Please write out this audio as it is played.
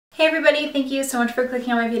Hey everybody, thank you so much for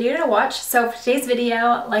clicking on my video to watch. So for today's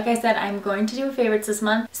video, like I said, I'm going to do favorites this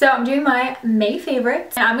month. So I'm doing my May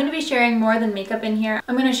favorites. And I'm going to be sharing more than makeup in here.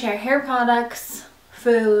 I'm going to share hair products,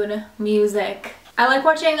 food, music. I like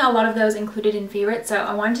watching a lot of those included in favorites, so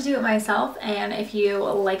I wanted to do it myself, and if you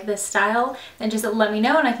like this style, then just let me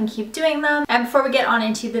know and I can keep doing them. And before we get on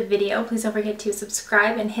into the video, please don't forget to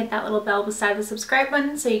subscribe and hit that little bell beside the subscribe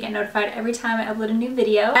button so you get notified every time I upload a new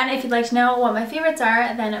video. And if you'd like to know what my favorites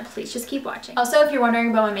are, then please just keep watching. Also, if you're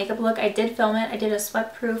wondering about my makeup look, I did film it. I did a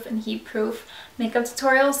sweat-proof and heat-proof makeup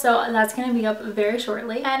tutorial, so that's going to be up very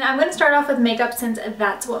shortly. And I'm going to start off with makeup since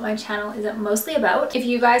that's what my channel is mostly about. If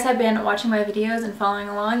you guys have been watching my videos and following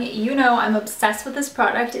along, you know I'm obsessed with this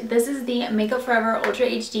product. This is the Makeup Forever Ultra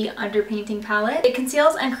HD Underpainting Palette. It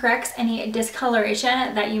conceals and corrects any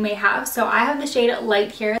discoloration that you may have. So I have the shade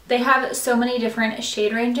Light here. They have so many different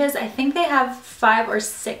shade ranges. I think they have 5 or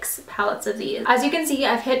 6 palettes of these. As you can see,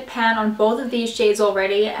 I've hit pan on both of these shades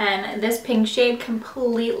already, and this pink shade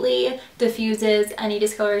completely diffuses any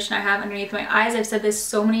discoloration I have underneath my eyes. I've said this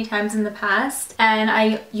so many times in the past, and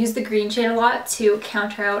I use the green shade a lot to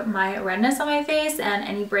counter out my redness on my face and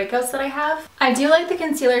any breakouts that I have. I do like the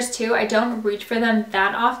concealers too. I don't reach for them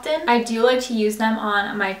that often. I do like to use them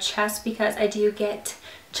on my chest because I do get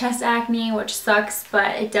chest acne, which sucks,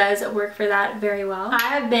 but it does work for that very well. I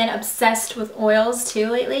have been obsessed with oils too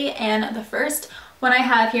lately, and the first one I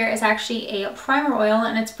have here is actually a primer oil,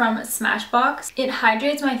 and it's from Smashbox. It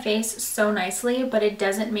hydrates my face so nicely, but it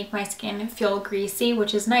doesn't make my skin feel greasy,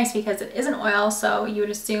 which is nice because it is an oil, so you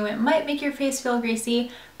would assume it might make your face feel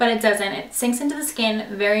greasy, but it doesn't. It sinks into the skin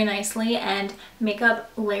very nicely, and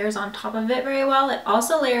makeup layers on top of it very well. It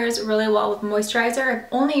also layers really well with moisturizer. I've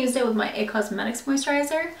only used it with my IT Cosmetics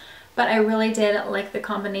moisturizer, but I really did like the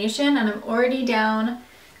combination, and I'm already down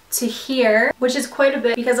to here, which is quite a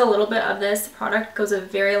bit because a little bit of this product goes a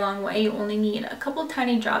very long way. You only need a couple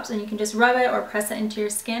tiny drops and you can just rub it or press it into your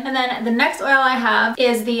skin. And then the next oil I have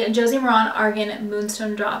is the Josie Maran Argan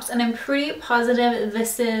Moonstone Drops, and I'm pretty positive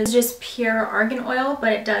this is just pure argan oil,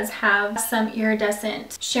 but it does have some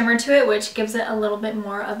iridescent shimmer to it, which gives it a little bit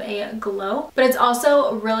more of a glow. But it's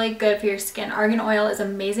also really good for your skin. Argan oil is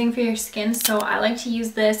amazing for your skin, so I like to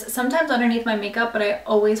use this sometimes underneath my makeup, but I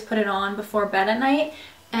always put it on before bed at night.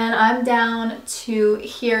 And I'm down to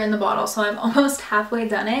here in the bottle, so I'm almost halfway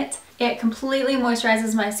done it. It completely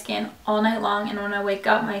moisturizes my skin all night long, and when I wake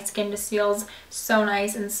up, my skin just feels so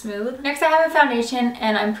nice and smooth. Next I have a foundation,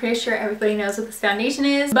 and I'm pretty sure everybody knows what this foundation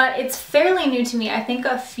is, but it's fairly new to me. I think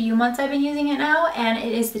a few months I've been using it now, and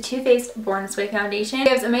it is the Too Faced Born This Way foundation. It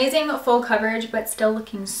gives amazing full coverage, but still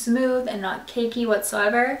looking smooth and not cakey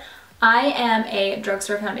whatsoever. I am a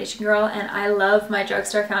drugstore foundation girl, and I love my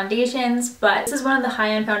drugstore foundations, but this is one of the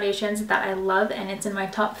high-end foundations that I love, and it's in my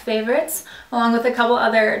top favorites, along with a couple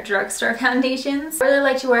other drugstore foundations. I really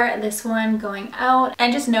like to wear this one going out,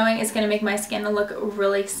 and just knowing it's going to make my skin look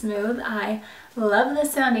really smooth. I love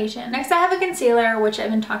this foundation. Next I have a concealer, which I've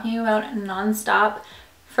been talking about non-stop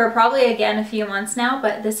for probably again a few months now,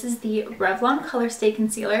 but this is the Revlon Color Stay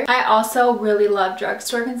Concealer. I also really love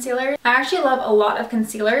drugstore concealers. I actually love a lot of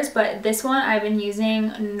concealers, but this one I've been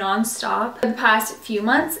using non-stop for the past few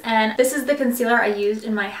months, and this is the concealer I used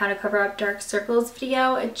in my How to Cover Up Dark Circles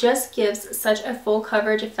video. It just gives such a full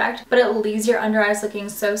coverage effect, but it leaves your under eyes looking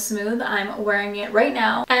so smooth. I'm wearing it right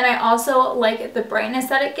now, and I also like the brightness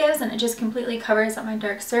that it gives, and it just completely covers up my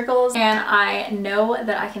dark circles, and I know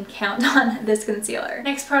that I can count on this concealer.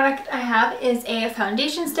 Next product I have is a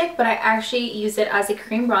foundation stick, but I actually use it as a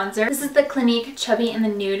cream bronzer. This is the Clinique Chubby in the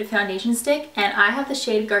Nude foundation stick, and I have the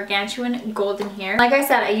shade Gargantuan Golden here. Like I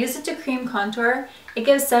said, I use it to cream contour. It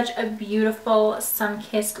gives such a beautiful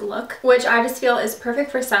sun-kissed look, which I just feel is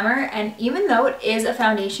perfect for summer, and even though it is a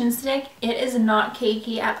foundation stick, it is not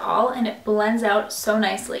cakey at all, and it blends out so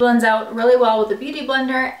nicely. It blends out really well with a beauty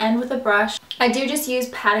blender and with a brush. I do just use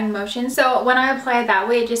patting motion, so when I apply it that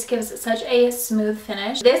way, it just gives such a smooth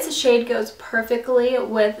finish. This shade goes perfectly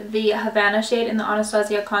with the Havana shade in the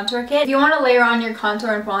Anastasia Contour Kit. If you want to layer on your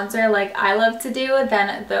contour and bronzer like I love to do,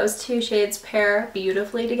 then those two shades pair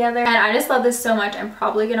beautifully together, and I just love this so much. I'm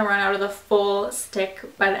probably gonna run out of the full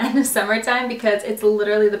stick by the end of summertime because it's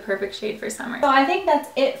literally the perfect shade for summer. So I think that's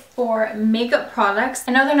it for makeup products.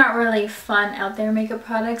 I know they're not really fun out there makeup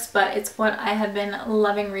products, but it's what I have been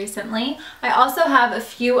loving recently. I also have a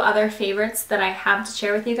few other favorites that I have to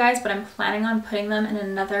share with you guys, but I'm planning on putting them in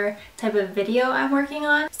another type of video I'm working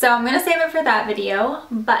on. So I'm gonna save it for that video,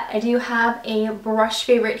 but I do have a brush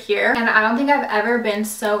favorite here, and I don't think I've ever been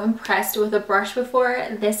so impressed with a brush before.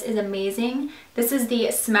 This is amazing. This is the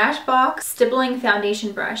Smashbox Stippling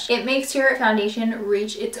Foundation Brush. It makes your foundation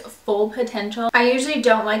reach its full potential. I usually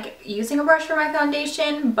don't like using a brush for my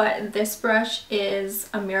foundation, but this brush is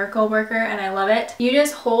a miracle worker and I love it. You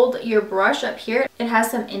just hold your brush up here. It has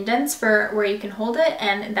some indents for where you can hold it,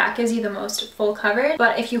 and that gives you the most full coverage.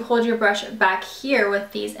 But if you hold your brush back here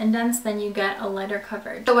with these indents, then you get a lighter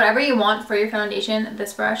coverage. So whatever you want for your foundation,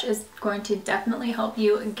 this brush is going to definitely help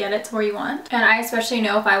you get it to where you want. And I especially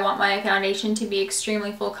know if I want my foundation to be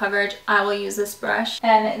extremely full coverage, I will use this brush.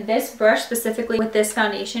 And this brush specifically with this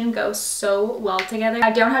foundation goes so well together.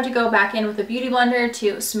 I don't have to go back in with a beauty blender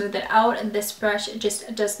to smooth it out. This brush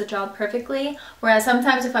just does the job perfectly. Whereas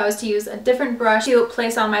sometimes if I was to use a different brush to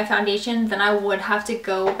place on my foundation, then I would have to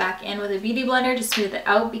go back in with a beauty blender to smooth it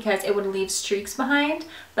out because it would leave streaks behind.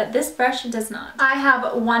 But this brush does not. I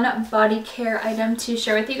have one body care item to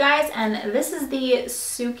share with you guys, and this is the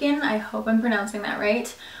Sukin, I hope I'm pronouncing that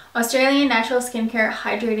right, Australian Natural Skincare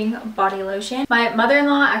Hydrating Body Lotion. My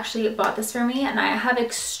mother-in-law actually bought this for me, and I have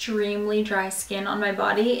extremely dry skin on my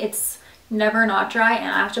body. It's never not dry, and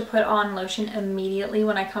I have to put on lotion immediately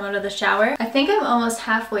when I come out of the shower. I think I'm almost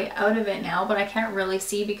halfway out of it now, but I can't really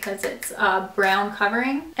see because it's brown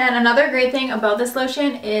covering. And another great thing about this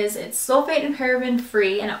lotion is it's sulfate and paraben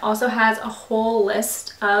free, and it also has a whole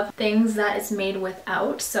list of things that it's made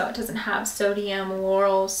without. So it doesn't have sodium,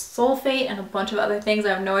 lauryl sulfate, and a bunch of other things.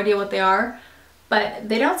 I have no idea what they are, but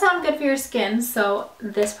they don't sound good for your skin, so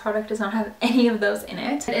this product does not have any of those in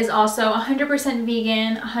it. It is also 100%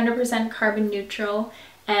 vegan, 100% carbon neutral,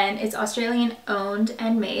 and it's Australian owned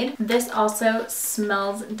and made. This also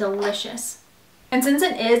smells delicious. And since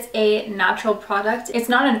it is a natural product, it's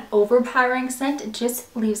not an overpowering scent. It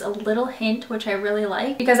just leaves a little hint, which I really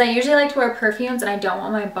like, because I usually like to wear perfumes and I don't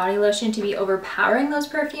want my body lotion to be overpowering those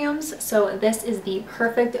perfumes. So this is the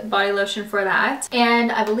perfect body lotion for that.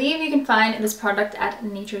 And I believe you can find this product at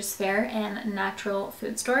Nature's Fair and natural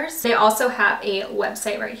food stores. They also have a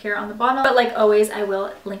website right here on the bottom, but like always, I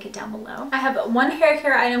will link it down below. I have one hair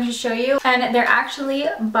care item to show you, and they're actually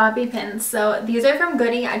bobby pins. So these are from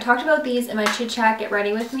Goody. I talked about these in my chit chat Get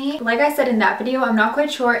Ready With Me. Like I said in that video, I'm not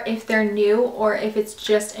quite sure if they're new or if it's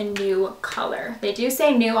just a new color. They do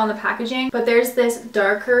say new on the packaging, but there's this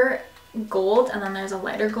darker gold and then there's a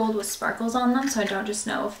lighter gold with sparkles on them, so I don't just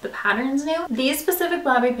know if the pattern's new. These specific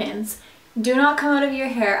bobby pins do not come out of your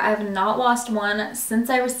hair. I have not lost one since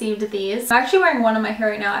I received these. I'm actually wearing one in my hair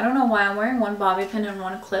right now. I don't know why I'm wearing one bobby pin and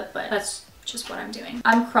one clip, but that's just what I'm doing.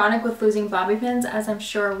 I'm chronic with losing bobby pins, as I'm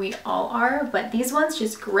sure we all are, but these ones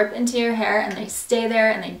just grip into your hair and they stay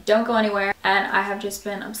there and they don't go anywhere, and I have just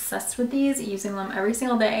been obsessed with these, using them every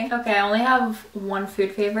single day. Okay, I only have one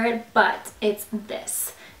food favorite, but it's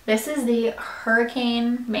this. This is the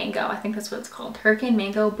Hurricane Mango. I think that's what it's called. Hurricane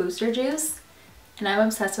Mango Booster Juice, and I'm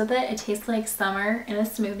obsessed with it. It tastes like summer in a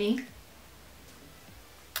smoothie.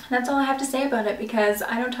 That's all I have to say about it, because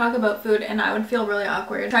I don't talk about food and I would feel really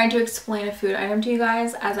awkward trying to explain a food item to you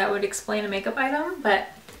guys as I would explain a makeup item, but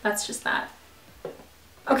that's just that.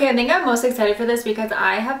 Okay, I think I'm most excited for this because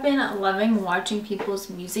I have been loving watching people's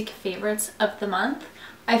music favorites of the month.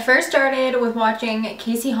 I first started with watching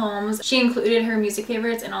Casey Holmes. She included her music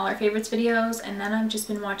favorites in all her favorites videos, and then I've just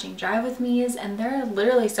been watching Drive With Me's, and they're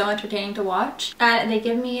literally so entertaining to watch, and they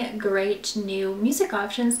give me great new music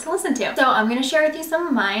options to listen to. So I'm gonna share with you some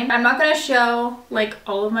of mine. I'm not gonna show like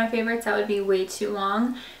all of my favorites, that would be way too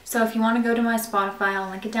long. So if you want to go to my Spotify,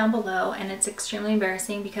 I'll link it down below, and it's extremely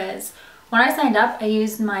embarrassing because when I signed up, I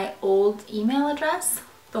used my old email address,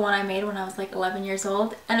 the one I made when I was like 11 years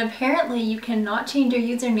old, and apparently you cannot change your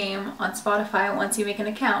username on Spotify once you make an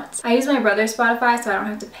account. I use my brother's Spotify, so I don't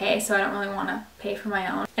have to pay, so I don't really want to pay for my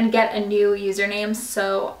own and get a new username,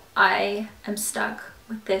 so I am stuck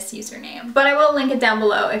with this username. But I will link it down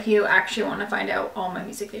below if you actually want to find out all my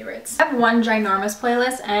music favorites. I have one ginormous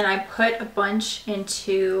playlist, and I put a bunch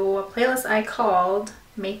into a playlist I called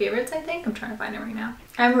May Favorites, I think. I'm trying to find it right now.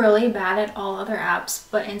 I'm really bad at all other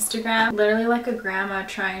apps, but Instagram, literally like a grandma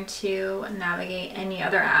trying to navigate any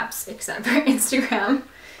other apps except for Instagram.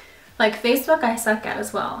 Like Facebook, I suck at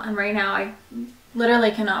as well. And right now, I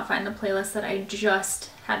literally cannot find the playlist that I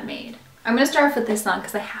just had made. I'm gonna start off with this song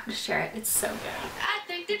because I have to share it. It's so good. I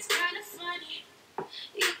think it's kind of funny.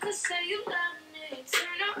 You could say you love me,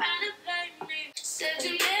 turn around and blame me. Said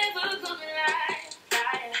you never gonna lie.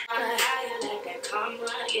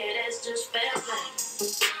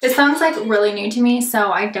 This song's like really new to me,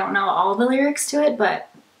 so I don't know all the lyrics to it, but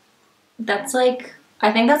that's like,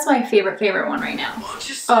 I think that's my favorite one right now.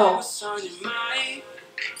 Oh. I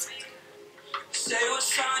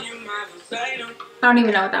don't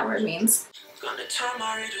even know what that word means.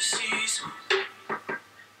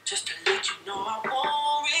 just to let you know I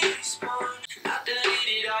won't respond. I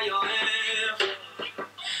deleted all your info,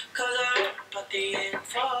 cause I heard about the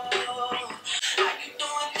info. I keep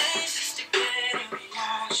doing things just to get a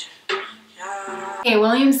reaction. Okay,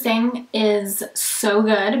 William Singh is so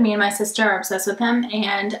good. Me and my sister are obsessed with him,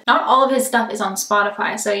 and not all of his stuff is on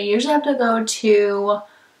Spotify, so you usually have to go to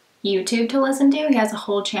YouTube to listen to. He has a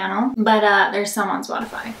whole channel, but there's some on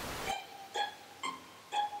Spotify.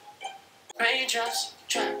 Raindrops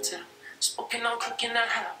drop down, smoking on cooking a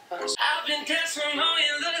hot box. I've been dancing low,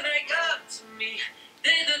 you look like up to me.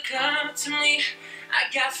 They look up to me.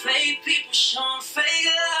 I got fake people showing fake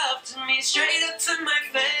love to me, straight up to my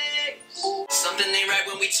face. Something ain't right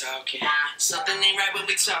when we talking. Something ain't right when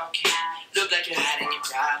we talking. Look like you're hiding your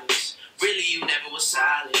problems. Really, you never was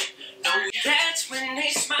solid. No, that's when they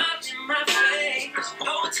smiled in my face.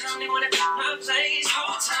 Whole time they wanna take my place.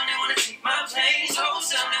 Whole time they wanna take my place. Whole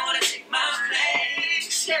time they wanna take my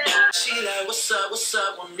place. Yeah. She like, what's up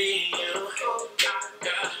with me and you?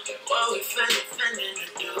 What we finna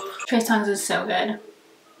do? Trey Songz is so good.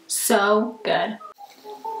 So good.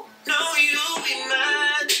 No, you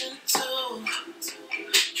imagine too.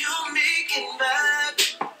 You make it back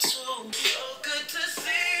too. So good to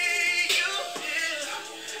see you here.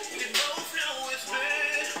 We both know it's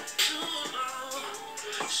been too long.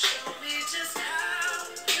 Show me just how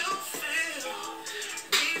you feel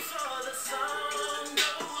before the sun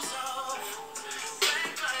goes off.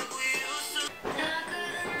 Like we used to.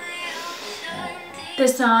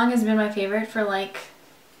 This song has been my favorite for like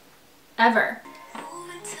ever.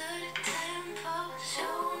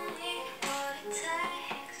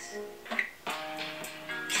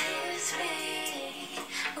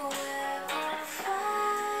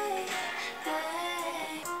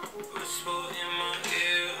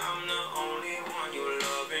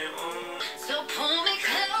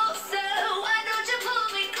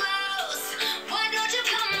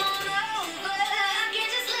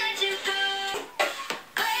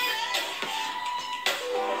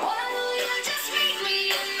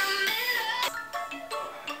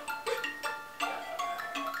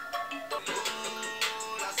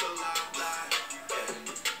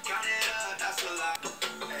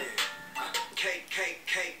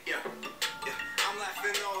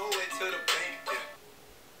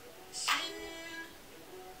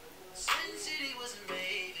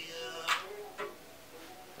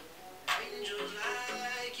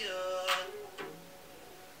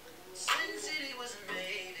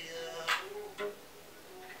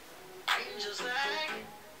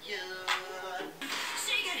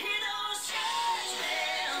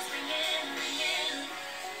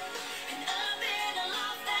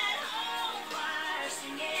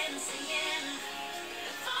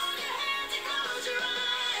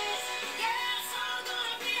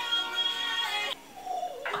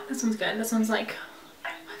 This one's good. This one's like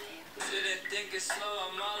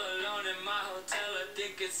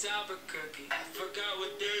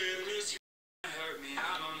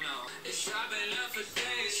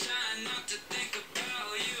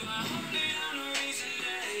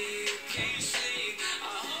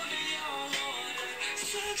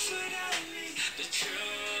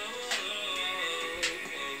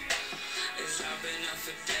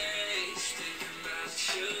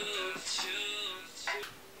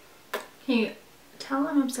Hey, tell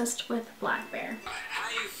I'm obsessed with Black Bear.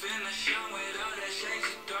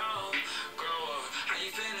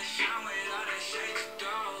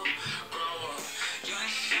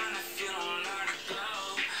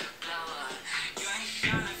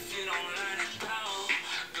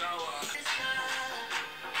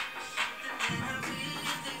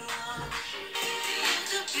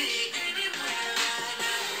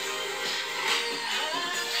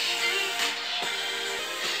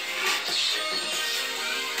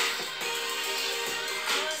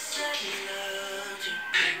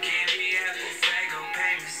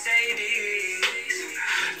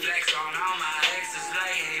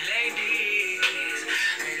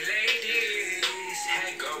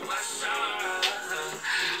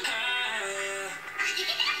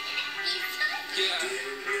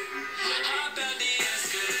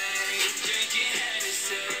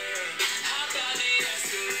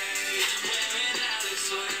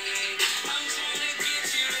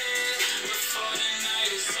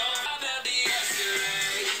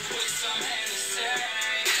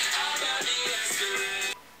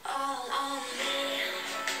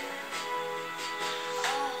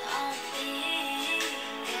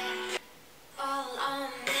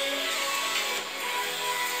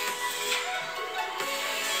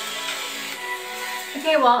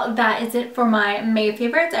 Okay, well, that is it for my May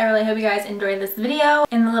favorites. I really hope you guys enjoyed this video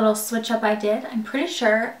and the little switch up I did. I'm pretty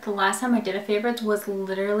sure the last time I did a favorites was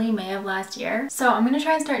literally May of last year. So I'm going to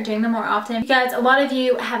try and start doing them more often because a lot of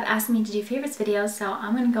you have asked me to do favorites videos, so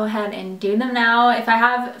I'm going to go ahead and do them now. If I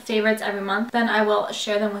have favorites every month, then I will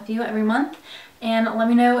share them with you every month. And let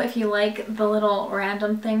me know if you like the little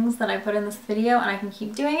random things that I put in this video and I can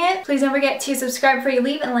keep doing it. Please don't forget to subscribe before you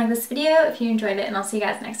leave and like this video if you enjoyed it, and I'll see you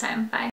guys next time. Bye.